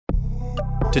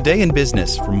Today in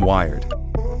Business from Wired.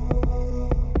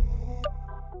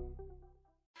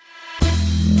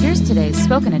 Here's today's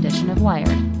spoken edition of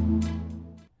Wired.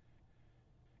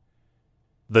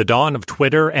 The Dawn of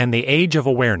Twitter and the Age of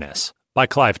Awareness by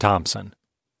Clive Thompson.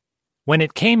 When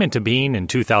it came into being in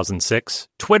 2006,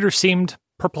 Twitter seemed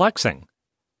perplexing.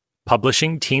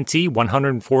 Publishing teensy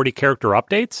 140-character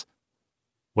updates?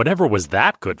 Whatever was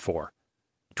that good for?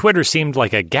 Twitter seemed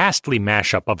like a ghastly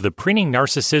mashup of the preening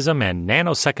narcissism and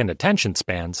nanosecond attention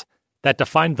spans that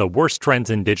defined the worst trends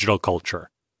in digital culture.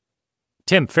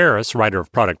 Tim Ferriss, writer of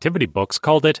productivity books,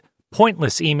 called it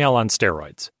pointless email on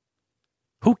steroids.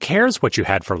 Who cares what you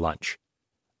had for lunch?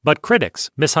 But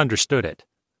critics misunderstood it.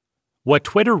 What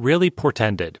Twitter really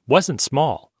portended wasn't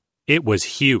small, it was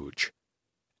huge.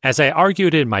 As I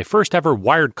argued in my first ever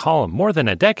Wired column more than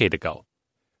a decade ago,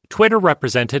 Twitter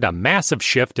represented a massive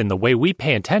shift in the way we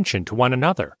pay attention to one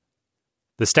another.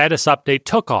 The status update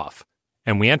took off,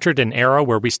 and we entered an era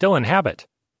where we still inhabit,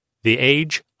 the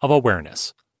age of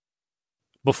awareness.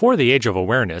 Before the age of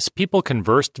awareness, people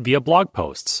conversed via blog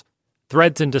posts,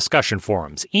 threads and discussion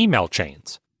forums, email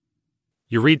chains.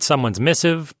 You read someone's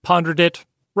missive, pondered it,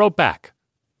 wrote back.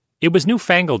 It was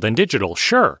newfangled and digital,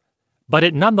 sure, but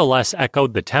it nonetheless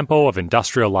echoed the tempo of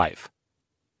industrial life.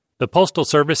 The Postal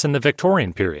Service in the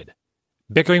Victorian period,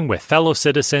 bickering with fellow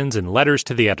citizens in letters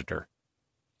to the editor.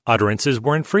 Utterances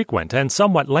were infrequent and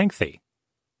somewhat lengthy.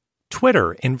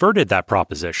 Twitter inverted that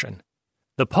proposition.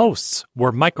 The posts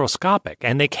were microscopic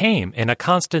and they came in a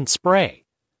constant spray.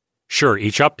 Sure,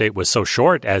 each update was so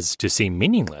short as to seem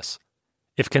meaningless,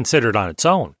 if considered on its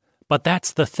own, but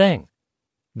that's the thing.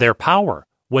 Their power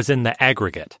was in the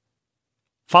aggregate.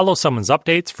 Follow someone's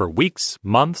updates for weeks,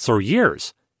 months, or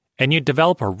years, and you'd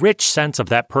develop a rich sense of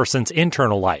that person's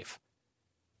internal life.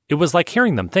 It was like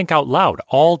hearing them think out loud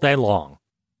all day long.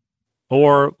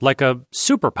 Or like a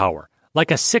superpower,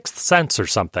 like a sixth sense or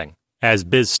something, as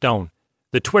Biz Stone,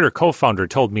 the Twitter co-founder,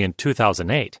 told me in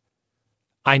 2008.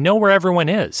 I know where everyone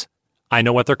is. I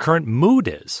know what their current mood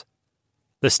is.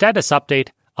 The status update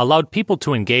allowed people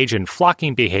to engage in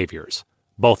flocking behaviors,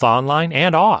 both online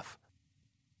and off.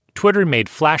 Twitter made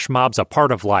flash mobs a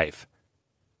part of life.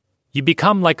 You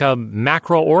become like a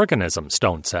macroorganism,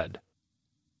 Stone said.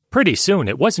 Pretty soon,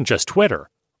 it wasn't just Twitter.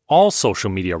 All social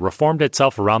media reformed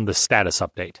itself around the status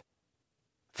update.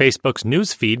 Facebook's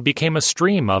newsfeed became a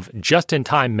stream of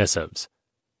just-in-time missives.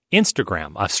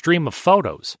 Instagram, a stream of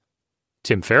photos.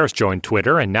 Tim Ferriss joined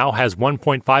Twitter and now has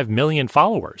 1.5 million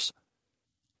followers.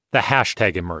 The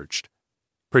hashtag emerged,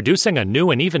 producing a new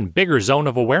and even bigger zone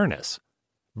of awareness.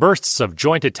 Bursts of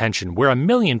joint attention where 1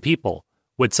 million people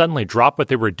would suddenly drop what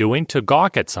they were doing to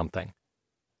gawk at something.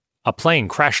 A plane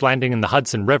crash landing in the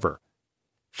Hudson River.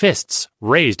 Fists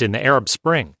raised in the Arab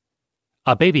Spring.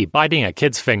 A baby biting a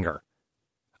kid's finger.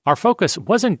 Our focus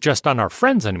wasn't just on our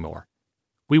friends anymore.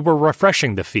 We were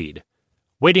refreshing the feed,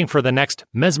 waiting for the next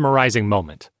mesmerizing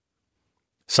moment.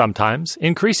 Sometimes,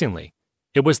 increasingly,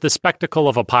 it was the spectacle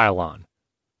of a pile-on.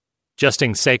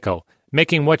 Justine Sacco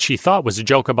making what she thought was a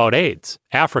joke about AIDS,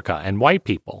 Africa, and white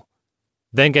people,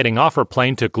 then getting off her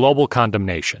plane to global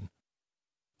condemnation.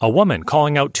 A woman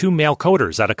calling out 2 male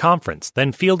coders at a conference,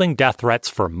 then fielding death threats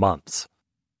for months.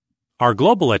 Our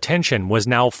global attention was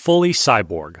now fully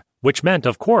cyborg, which meant,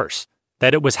 of course,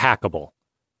 that it was hackable.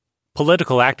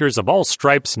 Political actors of all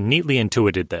stripes neatly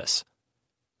intuited this.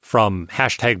 From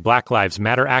hashtag Black Lives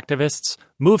Matter activists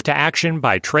moved to action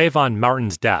by Trayvon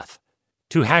Martin's death,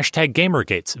 to hashtag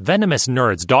Gamergate's venomous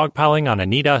nerds dogpiling on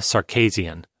Anita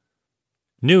Sarkeesian.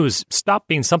 News stopped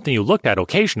being something you looked at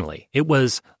occasionally. It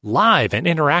was live and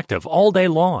interactive all day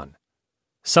long.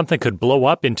 Something could blow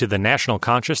up into the national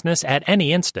consciousness at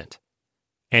any instant.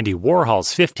 Andy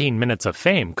Warhol's 15 minutes of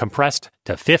fame compressed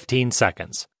to 15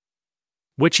 seconds.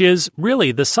 Which is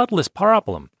really the subtlest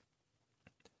problem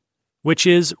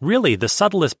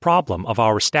of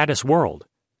our status world.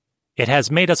 It has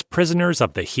made us prisoners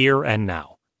of the here and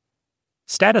now.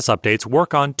 Status updates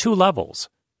work on 2 levels.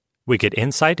 We get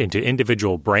insight into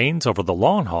individual brains over the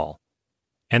long haul,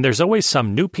 and there's always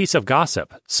some new piece of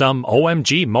gossip, some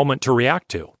OMG moment to react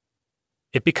to.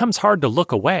 It becomes hard to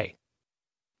look away.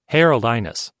 Harold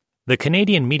Innis, the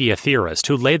Canadian media theorist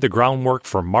who laid the groundwork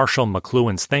for Marshall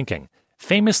McLuhan's thinking,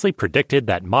 famously predicted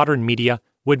that modern media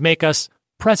would make us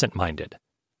present-minded,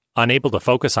 unable to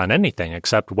focus on anything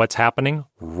except what's happening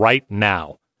right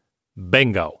now.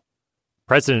 Bingo.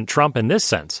 President Trump, in this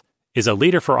sense, is a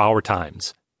leader for our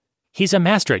times. He's a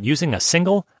master at using a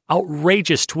single,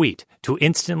 outrageous tweet to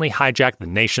instantly hijack the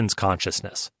nation's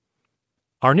consciousness.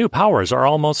 Our new powers are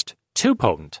almost too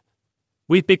potent.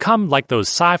 We've become like those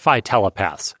sci-fi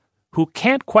telepaths who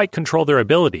can't quite control their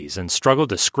abilities and struggle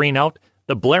to screen out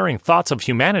the blaring thoughts of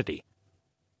humanity.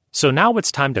 So now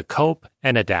it's time to cope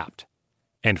and adapt,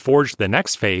 and forge the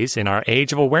next phase in our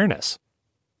age of awareness.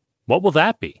 What will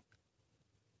that be?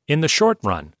 In the short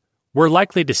run, we're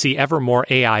likely to see ever more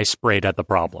AI sprayed at the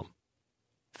problem.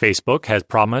 Facebook has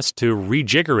promised to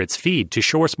rejigger its feed to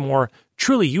show us more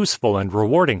truly useful and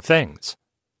rewarding things,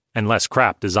 and less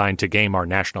crap designed to game our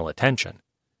national attention.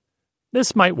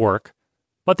 This might work,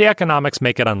 but the economics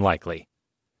make it unlikely.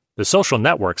 The social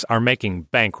networks are making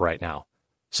bank right now,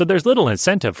 so there's little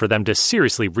incentive for them to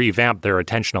seriously revamp their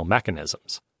attentional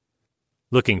mechanisms.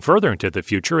 Looking further into the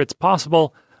future, it's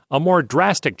possible a more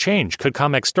drastic change could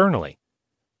come externally,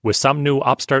 with some new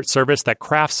upstart service that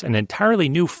crafts an entirely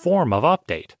new form of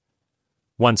update.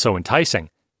 One so enticing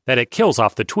that it kills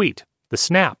off the tweet, the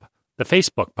snap, the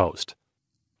Facebook post.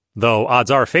 Though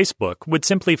odds are Facebook would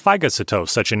simply phagocytose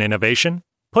such an innovation,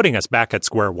 putting us back at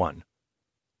square one.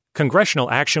 Congressional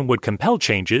action would compel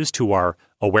changes to our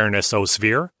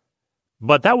awareness-o-sphere,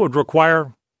 but that would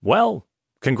require, well,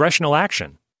 congressional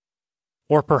action.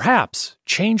 Or perhaps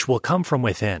change will come from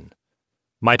within.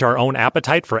 Might our own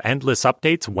appetite for endless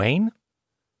updates wane?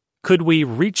 Could we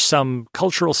reach some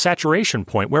cultural saturation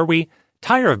point where we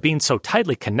tire of being so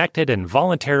tightly connected and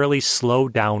voluntarily slow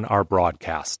down our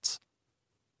broadcasts?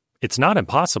 It's not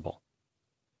impossible.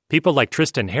 People like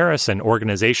Tristan Harris and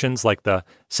organizations like the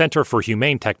Center for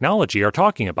Humane Technology are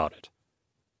talking about it.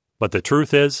 But the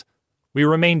truth is, we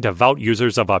remain devout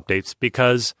users of updates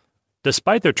because,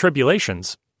 despite their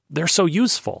tribulations, they're so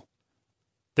useful.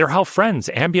 They're how friends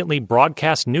ambiently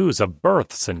broadcast news of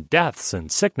births and deaths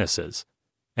and sicknesses,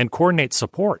 and coordinate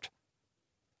support.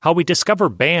 How we discover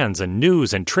bands and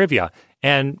news and trivia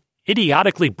and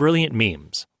idiotically brilliant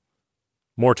memes.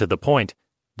 More to the point,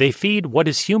 they feed what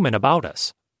is human about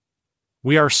us.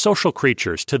 We are social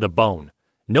creatures to the bone,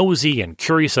 nosy and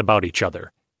curious about each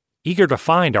other, eager to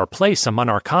find our place among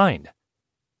our kind.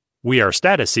 We are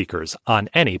status seekers on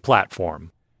any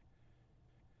platform.